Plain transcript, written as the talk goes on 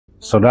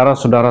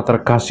Saudara-saudara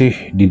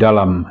terkasih di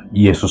dalam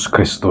Yesus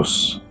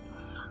Kristus,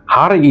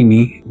 hari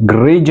ini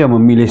gereja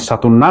memilih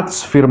satu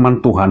nats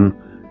firman Tuhan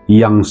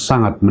yang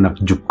sangat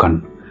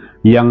menakjubkan,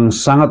 yang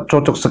sangat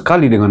cocok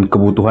sekali dengan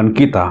kebutuhan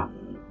kita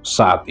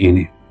saat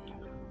ini.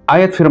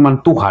 Ayat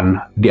firman Tuhan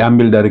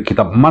diambil dari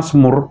kitab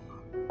Mazmur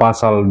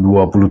pasal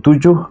 27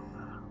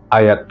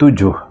 ayat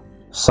 7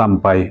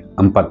 sampai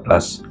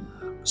 14.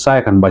 Saya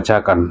akan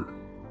bacakan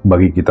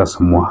bagi kita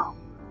semua.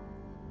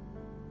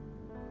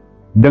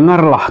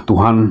 Dengarlah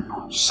Tuhan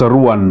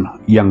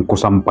seruan yang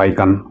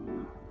kusampaikan.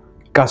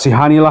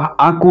 Kasihanilah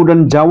aku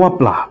dan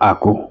jawablah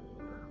aku.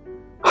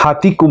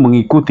 Hatiku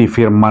mengikuti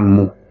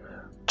firman-Mu.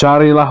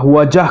 Carilah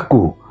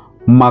wajahku,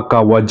 maka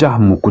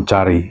wajah-Mu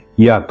kucari,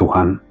 ya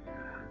Tuhan.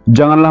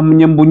 Janganlah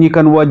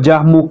menyembunyikan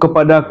wajah-Mu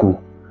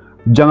kepadaku.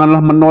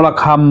 Janganlah menolak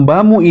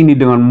hamba-Mu ini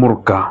dengan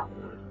murka.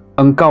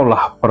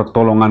 Engkaulah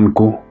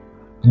pertolonganku.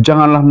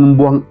 Janganlah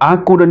membuang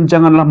aku dan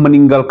janganlah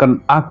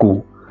meninggalkan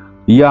aku,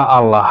 ya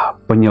Allah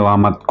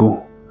penyelamatku.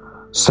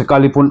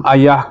 Sekalipun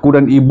ayahku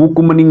dan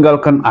ibuku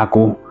meninggalkan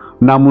aku,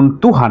 namun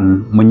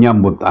Tuhan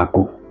menyambut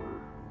aku.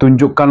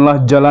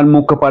 Tunjukkanlah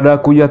jalan-Mu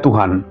kepadaku ya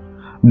Tuhan,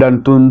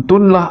 dan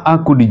tuntunlah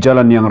aku di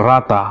jalan yang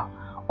rata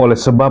oleh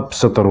sebab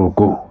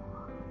seteruku.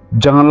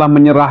 Janganlah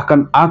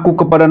menyerahkan aku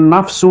kepada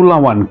nafsu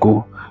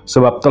lawanku,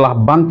 sebab telah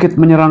bangkit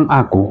menyerang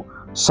aku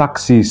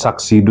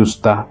saksi-saksi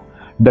dusta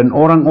dan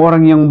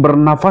orang-orang yang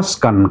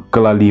bernafaskan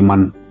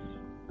kelaliman.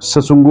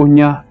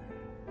 Sesungguhnya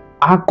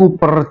aku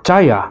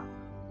percaya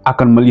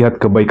akan melihat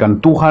kebaikan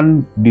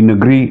Tuhan di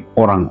negeri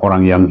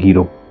orang-orang yang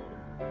hidup.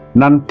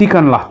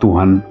 Nantikanlah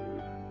Tuhan,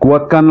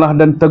 kuatkanlah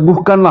dan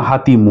teguhkanlah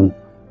hatimu.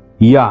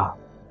 Ya,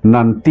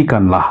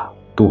 nantikanlah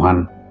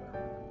Tuhan.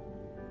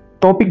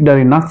 Topik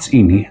dari nats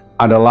ini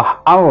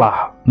adalah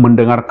Allah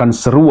mendengarkan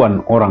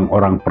seruan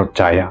orang-orang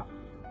percaya.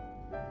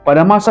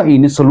 Pada masa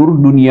ini seluruh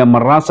dunia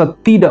merasa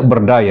tidak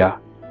berdaya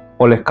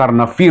oleh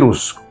karena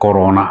virus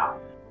corona.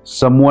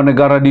 Semua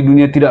negara di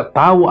dunia tidak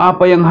tahu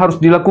apa yang harus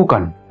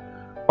dilakukan.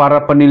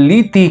 Para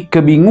peneliti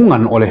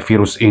kebingungan oleh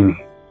virus ini.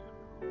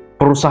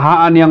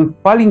 Perusahaan yang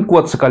paling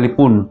kuat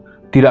sekalipun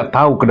tidak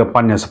tahu ke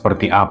depannya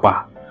seperti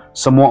apa.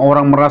 Semua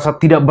orang merasa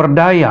tidak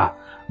berdaya,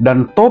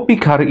 dan topik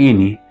hari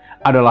ini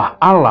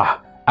adalah Allah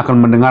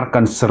akan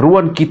mendengarkan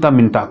seruan kita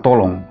minta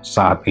tolong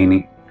saat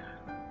ini.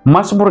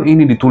 Mazmur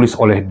ini ditulis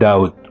oleh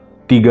Daud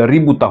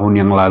 3000 tahun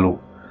yang lalu.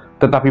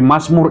 Tetapi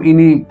Mazmur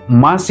ini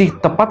masih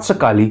tepat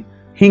sekali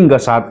hingga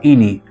saat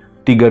ini,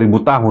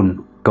 3000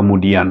 tahun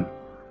kemudian.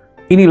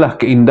 Inilah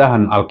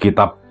keindahan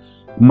Alkitab.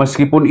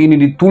 Meskipun ini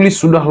ditulis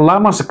sudah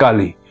lama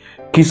sekali,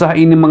 kisah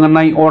ini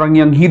mengenai orang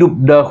yang hidup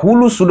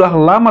dahulu sudah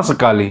lama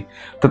sekali,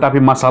 tetapi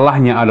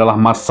masalahnya adalah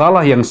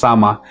masalah yang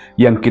sama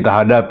yang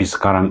kita hadapi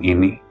sekarang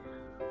ini.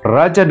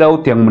 Raja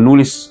Daud yang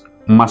menulis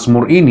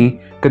Mazmur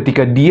ini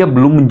ketika dia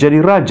belum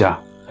menjadi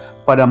raja.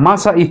 Pada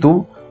masa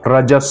itu,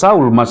 Raja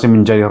Saul masih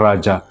menjadi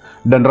raja,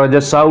 dan Raja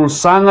Saul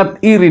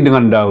sangat iri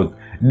dengan Daud.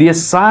 Dia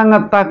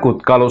sangat takut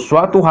kalau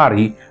suatu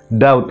hari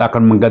Daud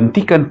akan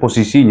menggantikan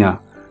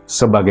posisinya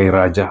sebagai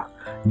raja.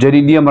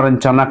 Jadi dia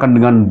merencanakan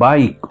dengan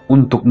baik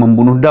untuk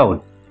membunuh Daud.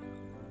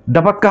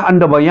 Dapatkah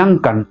Anda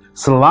bayangkan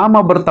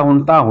selama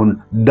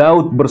bertahun-tahun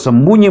Daud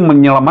bersembunyi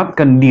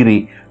menyelamatkan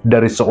diri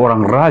dari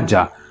seorang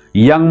raja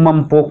yang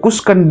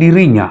memfokuskan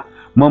dirinya,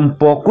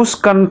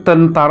 memfokuskan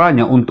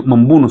tentaranya untuk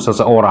membunuh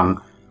seseorang,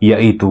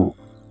 yaitu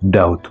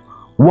Daud.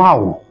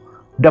 Wow!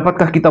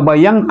 Dapatkah kita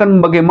bayangkan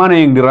bagaimana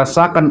yang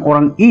dirasakan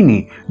orang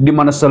ini, di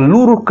mana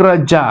seluruh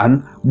kerajaan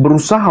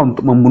berusaha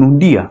untuk membunuh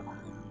dia?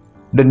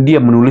 Dan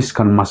dia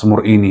menuliskan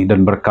Mazmur ini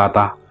dan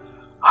berkata,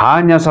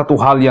 hanya satu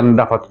hal yang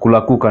dapat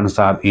kulakukan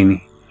saat ini.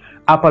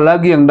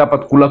 Apalagi yang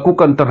dapat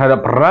kulakukan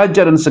terhadap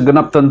raja dan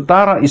segenap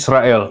tentara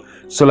Israel,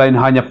 selain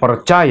hanya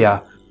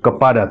percaya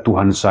kepada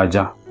Tuhan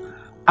saja.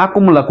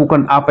 Aku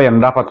melakukan apa yang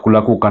dapat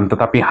kulakukan,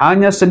 tetapi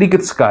hanya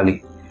sedikit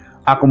sekali.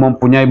 Aku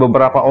mempunyai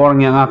beberapa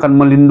orang yang akan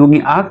melindungi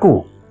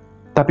aku.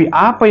 Tapi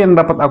apa yang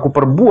dapat aku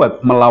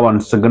perbuat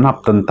melawan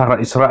segenap tentara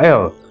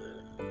Israel?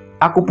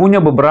 Aku punya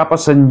beberapa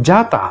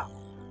senjata.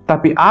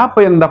 Tapi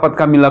apa yang dapat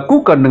kami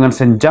lakukan dengan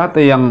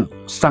senjata yang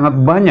sangat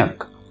banyak?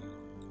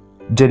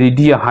 Jadi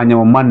dia hanya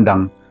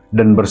memandang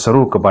dan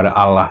berseru kepada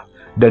Allah.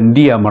 Dan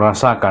dia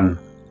merasakan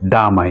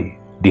damai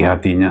di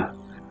hatinya.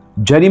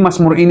 Jadi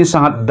Mazmur ini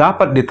sangat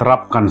dapat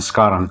diterapkan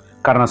sekarang.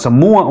 Karena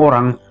semua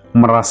orang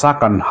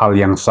merasakan hal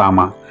yang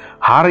sama.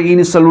 Hari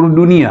ini seluruh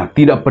dunia,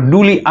 tidak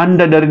peduli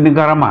Anda dari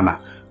negara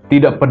mana,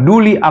 tidak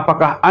peduli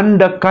apakah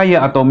Anda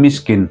kaya atau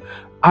miskin,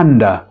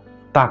 Anda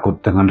takut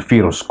dengan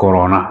virus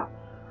corona.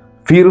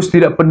 Virus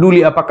tidak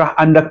peduli apakah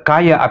Anda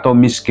kaya atau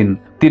miskin,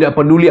 tidak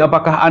peduli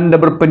apakah Anda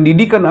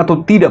berpendidikan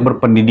atau tidak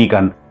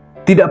berpendidikan,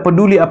 tidak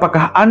peduli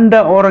apakah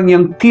Anda orang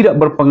yang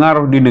tidak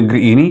berpengaruh di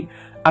negeri ini,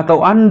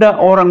 atau Anda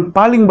orang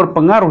paling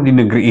berpengaruh di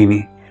negeri ini.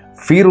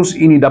 Virus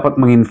ini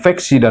dapat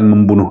menginfeksi dan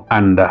membunuh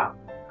Anda.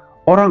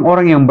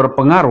 Orang-orang yang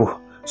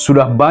berpengaruh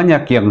sudah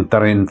banyak yang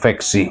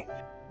terinfeksi.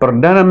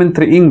 Perdana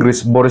Menteri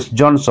Inggris Boris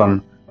Johnson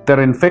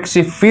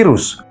terinfeksi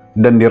virus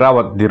dan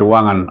dirawat di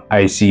ruangan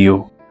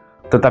ICU.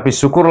 Tetapi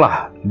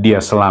syukurlah dia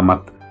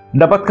selamat.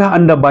 Dapatkah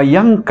Anda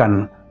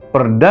bayangkan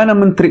Perdana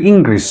Menteri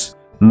Inggris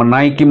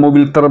menaiki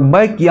mobil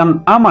terbaik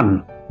yang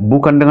aman,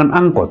 bukan dengan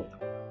angkot?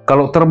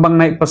 Kalau terbang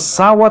naik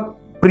pesawat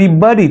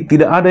pribadi,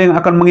 tidak ada yang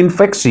akan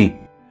menginfeksi.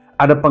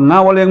 Ada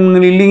pengawal yang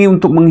mengelilingi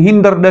untuk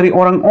menghindar dari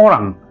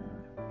orang-orang.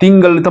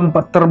 Tinggal di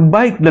tempat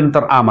terbaik dan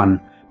teraman,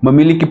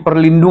 memiliki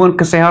perlindungan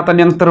kesehatan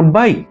yang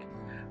terbaik,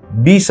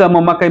 bisa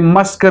memakai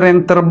masker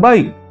yang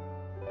terbaik.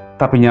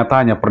 Tapi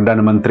nyatanya Perdana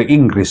Menteri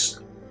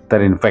Inggris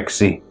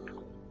terinfeksi.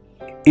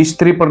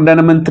 Istri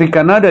Perdana Menteri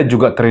Kanada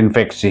juga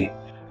terinfeksi.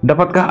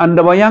 Dapatkah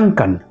Anda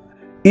bayangkan?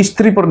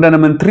 Istri Perdana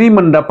Menteri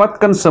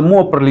mendapatkan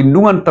semua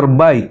perlindungan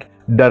terbaik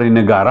dari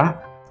negara,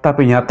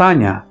 tapi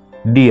nyatanya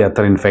dia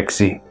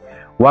terinfeksi.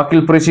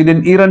 Wakil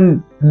Presiden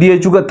Iran, dia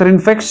juga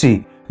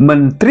terinfeksi.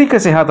 Menteri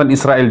Kesehatan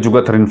Israel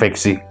juga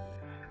terinfeksi.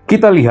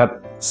 Kita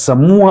lihat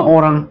semua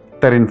orang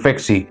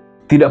terinfeksi,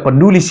 tidak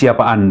peduli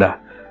siapa Anda.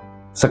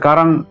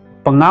 Sekarang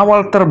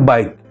pengawal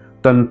terbaik,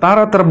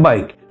 tentara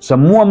terbaik,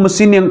 semua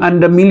mesin yang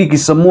Anda miliki,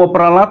 semua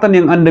peralatan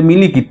yang Anda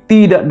miliki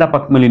tidak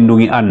dapat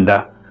melindungi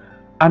Anda.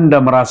 Anda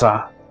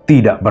merasa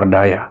tidak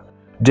berdaya.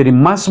 Jadi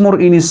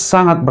Mazmur ini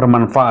sangat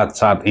bermanfaat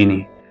saat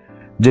ini.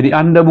 Jadi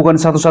Anda bukan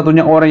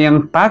satu-satunya orang yang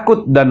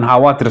takut dan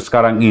khawatir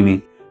sekarang ini.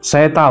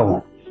 Saya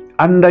tahu,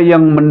 Anda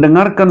yang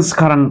mendengarkan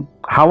sekarang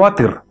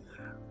khawatir,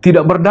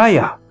 tidak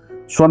berdaya.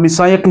 Suami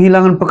saya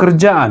kehilangan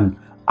pekerjaan.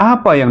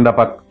 Apa yang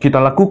dapat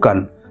kita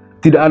lakukan?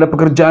 Tidak ada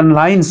pekerjaan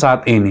lain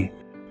saat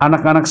ini.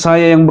 Anak-anak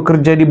saya yang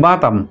bekerja di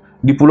Batam,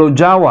 di Pulau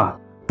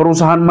Jawa,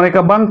 perusahaan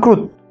mereka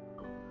bangkrut.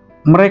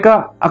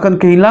 Mereka akan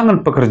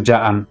kehilangan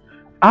pekerjaan.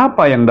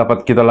 Apa yang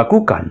dapat kita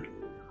lakukan?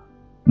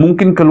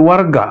 Mungkin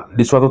keluarga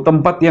di suatu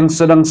tempat yang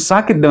sedang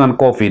sakit dengan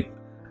COVID.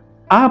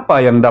 Apa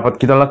yang dapat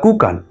kita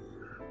lakukan?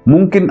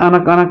 Mungkin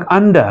anak-anak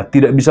Anda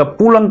tidak bisa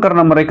pulang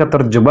karena mereka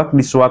terjebak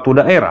di suatu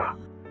daerah,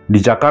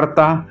 di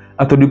Jakarta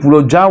atau di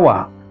Pulau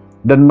Jawa,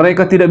 dan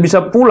mereka tidak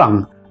bisa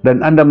pulang,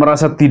 dan Anda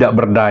merasa tidak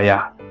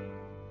berdaya.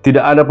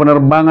 Tidak ada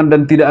penerbangan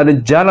dan tidak ada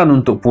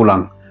jalan untuk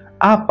pulang.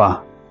 Apa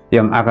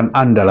yang akan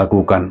Anda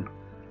lakukan?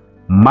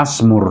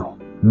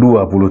 Mazmur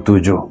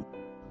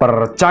 27.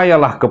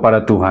 Percayalah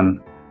kepada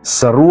Tuhan.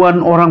 Seruan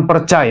orang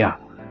percaya.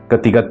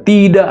 Ketika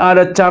tidak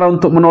ada cara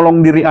untuk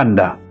menolong diri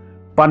Anda,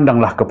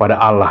 pandanglah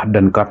kepada Allah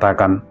dan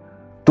katakan,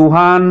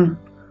 Tuhan,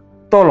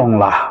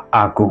 tolonglah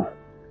aku.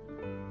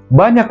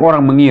 Banyak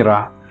orang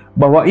mengira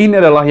bahwa ini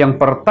adalah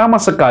yang pertama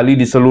sekali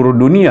di seluruh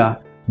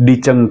dunia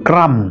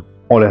dicengkram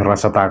oleh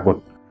rasa takut.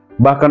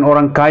 Bahkan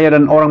orang kaya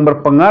dan orang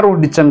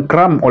berpengaruh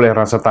dicengkram oleh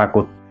rasa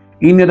takut.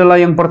 Ini adalah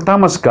yang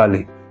pertama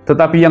sekali.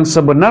 Tetapi yang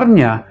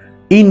sebenarnya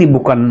ini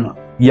bukan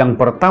yang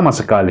pertama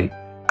sekali.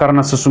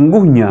 Karena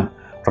sesungguhnya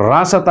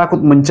rasa takut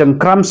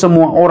mencengkram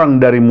semua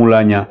orang dari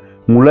mulanya.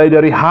 Mulai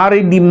dari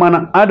hari di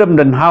mana Adam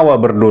dan Hawa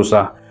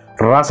berdosa,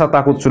 rasa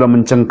takut sudah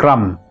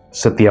mencengkram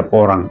setiap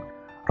orang.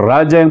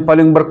 Raja yang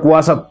paling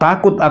berkuasa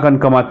takut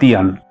akan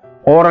kematian.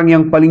 Orang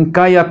yang paling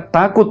kaya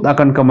takut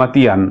akan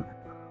kematian.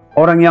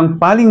 Orang yang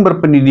paling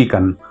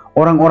berpendidikan,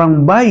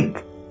 orang-orang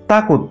baik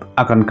takut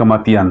akan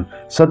kematian.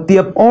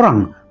 Setiap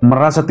orang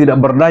merasa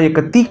tidak berdaya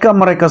ketika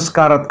mereka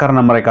sekarat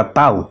karena mereka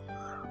tahu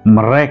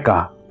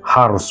mereka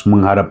harus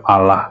menghadap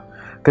Allah.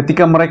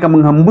 Ketika mereka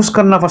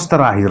menghembuskan nafas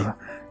terakhir,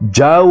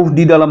 jauh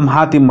di dalam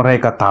hati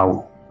mereka tahu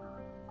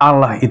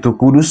Allah itu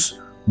kudus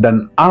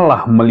dan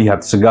Allah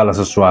melihat segala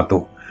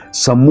sesuatu.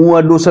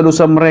 Semua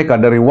dosa-dosa mereka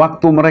dari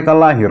waktu mereka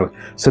lahir,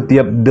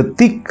 setiap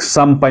detik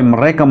sampai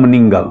mereka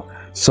meninggal,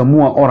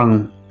 semua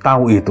orang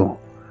tahu itu.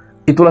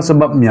 Itulah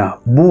sebabnya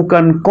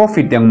bukan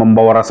COVID yang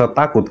membawa rasa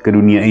takut ke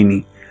dunia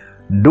ini.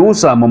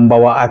 Dosa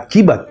membawa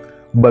akibat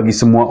bagi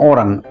semua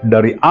orang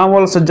dari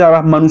awal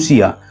sejarah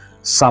manusia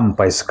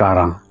sampai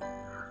sekarang.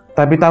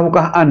 Tapi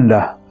tahukah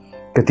Anda,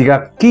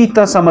 ketika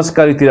kita sama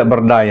sekali tidak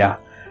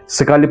berdaya,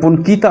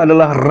 sekalipun kita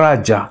adalah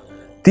raja,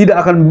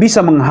 tidak akan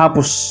bisa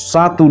menghapus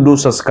satu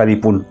dosa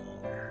sekalipun.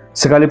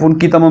 Sekalipun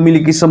kita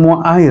memiliki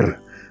semua air,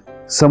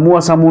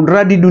 semua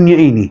samudera di dunia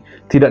ini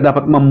tidak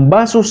dapat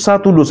membasuh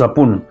satu dosa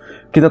pun.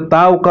 Kita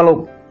tahu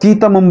kalau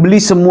kita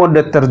membeli semua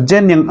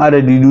deterjen yang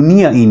ada di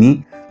dunia ini,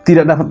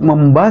 tidak dapat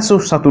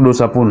membasuh satu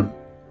dosa pun.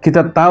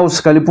 Kita tahu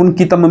sekalipun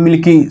kita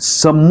memiliki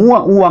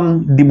semua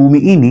uang di bumi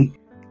ini,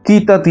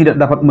 kita tidak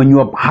dapat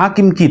menyuap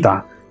hakim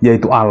kita,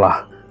 yaitu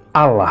Allah.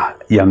 Allah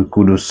yang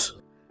kudus.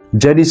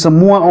 Jadi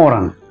semua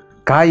orang,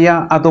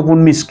 kaya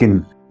ataupun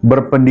miskin,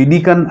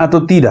 berpendidikan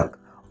atau tidak,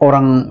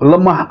 orang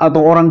lemah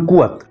atau orang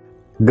kuat,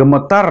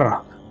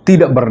 gemetar,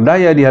 tidak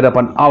berdaya di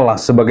hadapan Allah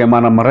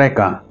sebagaimana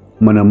mereka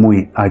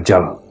menemui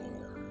ajal.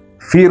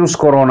 Virus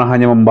corona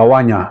hanya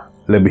membawanya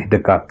lebih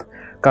dekat.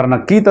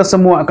 Karena kita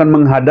semua akan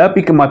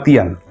menghadapi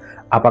kematian.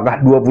 Apakah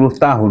 20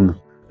 tahun,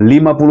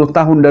 50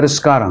 tahun dari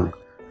sekarang,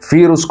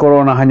 virus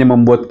corona hanya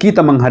membuat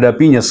kita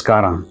menghadapinya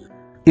sekarang.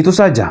 Itu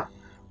saja.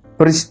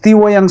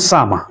 Peristiwa yang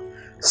sama.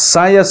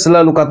 Saya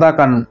selalu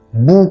katakan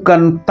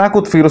bukan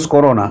takut virus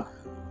corona,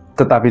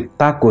 tetapi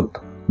takut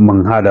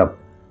menghadap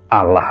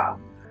Allah.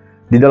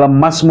 Di dalam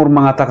Mazmur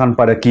mengatakan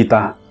pada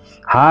kita,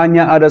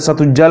 hanya ada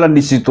satu jalan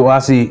di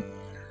situasi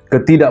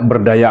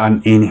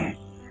ketidakberdayaan ini,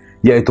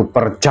 yaitu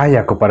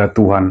percaya kepada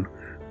Tuhan.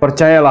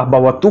 Percayalah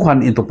bahwa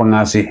Tuhan itu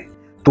pengasih,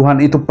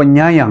 Tuhan itu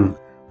penyayang.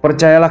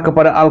 Percayalah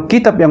kepada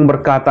Alkitab yang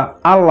berkata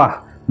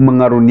Allah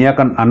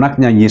mengaruniakan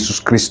anaknya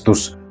Yesus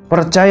Kristus.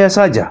 Percaya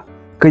saja,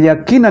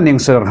 keyakinan yang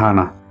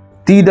sederhana.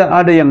 Tidak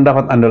ada yang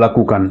dapat Anda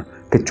lakukan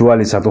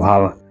kecuali satu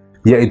hal,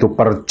 yaitu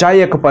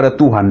percaya kepada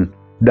Tuhan.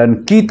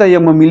 Dan kita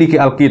yang memiliki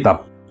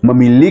Alkitab,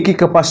 memiliki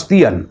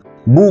kepastian,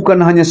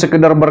 bukan hanya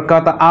sekedar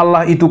berkata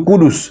Allah itu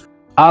kudus,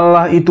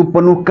 Allah itu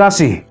penuh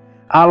kasih,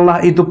 Allah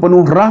itu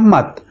penuh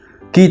rahmat.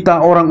 Kita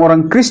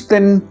orang-orang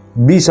Kristen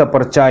bisa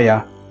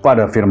percaya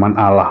pada firman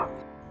Allah.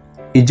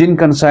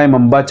 Izinkan saya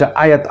membaca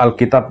ayat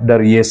Alkitab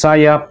dari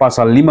Yesaya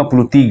pasal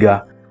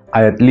 53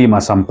 ayat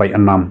 5-6.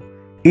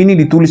 Ini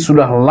ditulis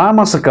sudah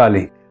lama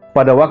sekali.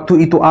 Pada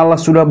waktu itu Allah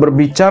sudah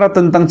berbicara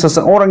tentang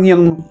seseorang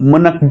yang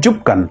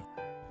menakjubkan.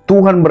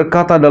 Tuhan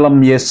berkata dalam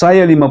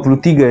Yesaya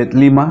 53 ayat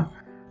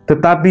 5,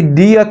 tetapi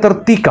dia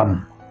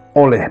tertikam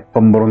oleh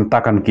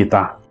pemberontakan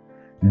kita.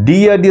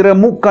 Dia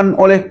diremukkan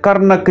oleh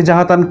karena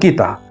kejahatan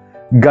kita.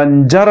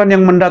 Ganjaran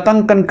yang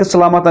mendatangkan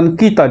keselamatan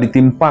kita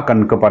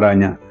ditimpakan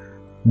kepadanya.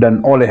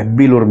 Dan oleh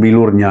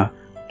bilur-bilurnya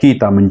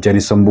kita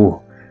menjadi sembuh.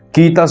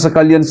 Kita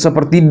sekalian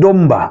seperti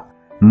domba,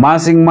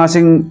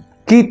 masing-masing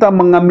kita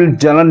mengambil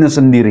jalannya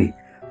sendiri.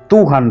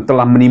 Tuhan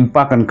telah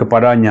menimpakan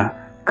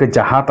kepadanya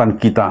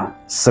kejahatan kita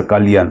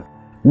sekalian.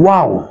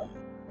 Wow,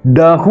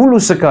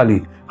 dahulu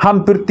sekali,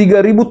 hampir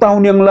 3000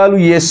 tahun yang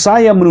lalu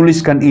Yesaya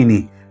menuliskan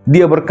ini.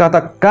 Dia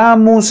berkata,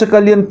 kamu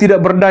sekalian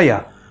tidak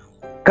berdaya,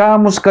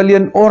 kamu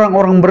sekalian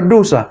orang-orang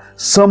berdosa,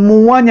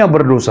 semuanya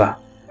berdosa.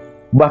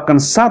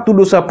 Bahkan satu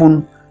dosa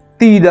pun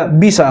tidak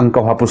bisa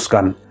engkau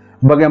hapuskan.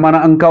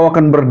 Bagaimana engkau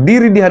akan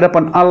berdiri di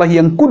hadapan Allah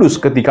yang kudus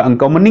ketika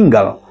engkau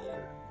meninggal?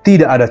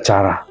 Tidak ada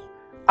cara.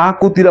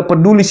 Aku tidak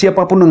peduli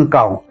siapapun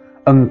engkau.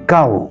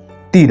 Engkau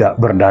tidak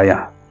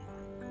berdaya.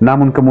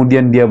 Namun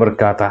kemudian dia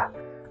berkata,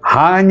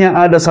 hanya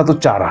ada satu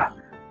cara.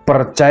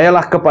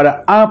 Percayalah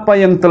kepada apa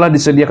yang telah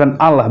disediakan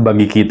Allah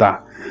bagi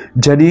kita.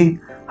 Jadi,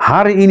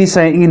 hari ini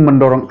saya ingin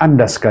mendorong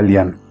Anda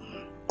sekalian.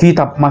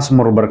 Kitab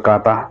Mazmur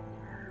berkata,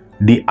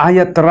 di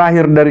ayat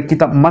terakhir dari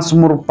kitab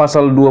Mazmur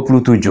pasal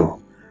 27,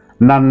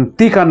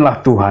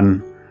 nantikanlah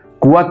Tuhan,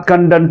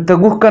 kuatkan dan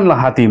teguhkanlah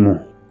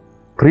hatimu.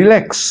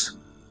 Rileks,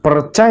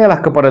 percayalah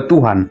kepada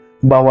Tuhan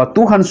bahwa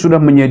Tuhan sudah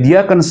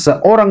menyediakan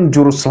seorang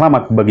juru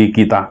selamat bagi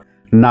kita.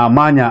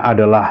 Namanya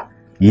adalah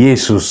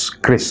Yesus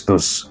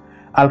Kristus.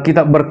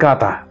 Alkitab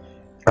berkata,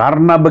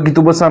 karena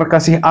begitu besar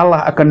kasih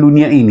Allah akan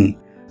dunia ini,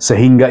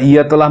 sehingga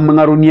ia telah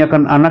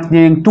mengaruniakan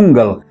anaknya yang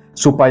tunggal,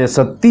 supaya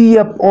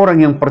setiap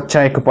orang yang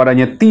percaya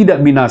kepadanya tidak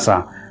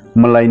binasa,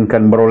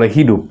 melainkan beroleh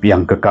hidup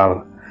yang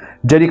kekal.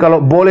 Jadi kalau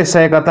boleh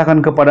saya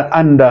katakan kepada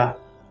Anda,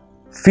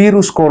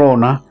 virus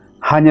corona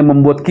hanya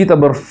membuat kita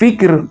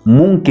berpikir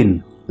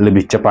mungkin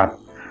lebih cepat.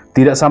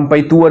 Tidak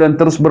sampai tua dan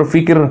terus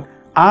berpikir,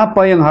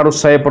 apa yang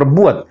harus saya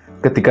perbuat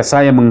ketika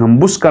saya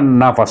menghembuskan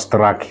nafas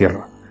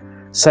terakhir.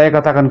 Saya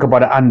katakan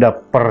kepada Anda,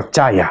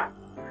 percaya.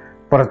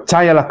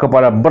 Percayalah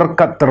kepada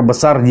berkat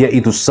terbesar,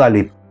 yaitu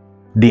salib.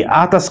 Di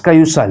atas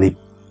kayu salib,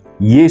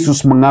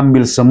 Yesus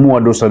mengambil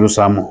semua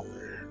dosa-dosamu,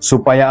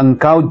 supaya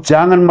engkau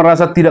jangan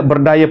merasa tidak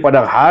berdaya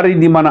pada hari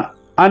di mana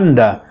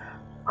Anda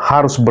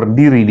harus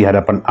berdiri di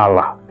hadapan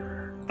Allah.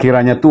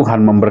 Kiranya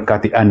Tuhan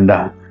memberkati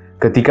Anda.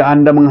 Ketika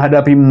Anda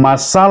menghadapi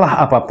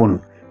masalah apapun,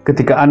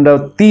 ketika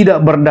Anda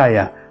tidak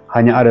berdaya,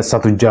 hanya ada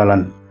satu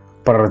jalan.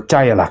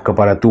 Percayalah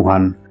kepada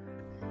Tuhan.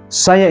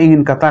 Saya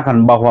ingin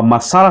katakan bahwa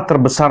masalah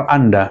terbesar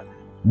Anda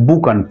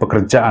bukan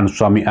pekerjaan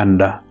suami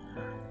Anda,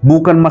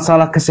 bukan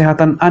masalah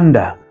kesehatan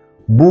Anda,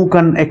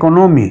 bukan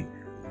ekonomi,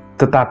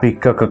 tetapi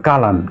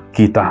kekekalan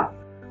kita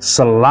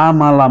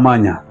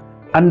selama-lamanya.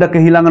 Anda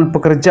kehilangan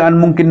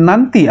pekerjaan, mungkin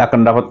nanti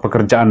akan dapat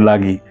pekerjaan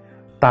lagi.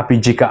 Tapi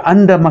jika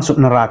Anda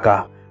masuk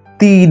neraka,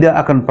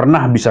 tidak akan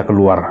pernah bisa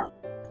keluar.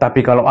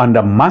 Tapi kalau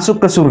Anda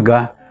masuk ke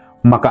surga,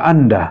 maka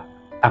Anda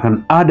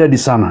akan ada di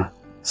sana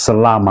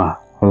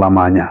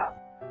selama-lamanya.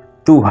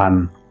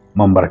 Tuhan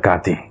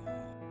memberkati.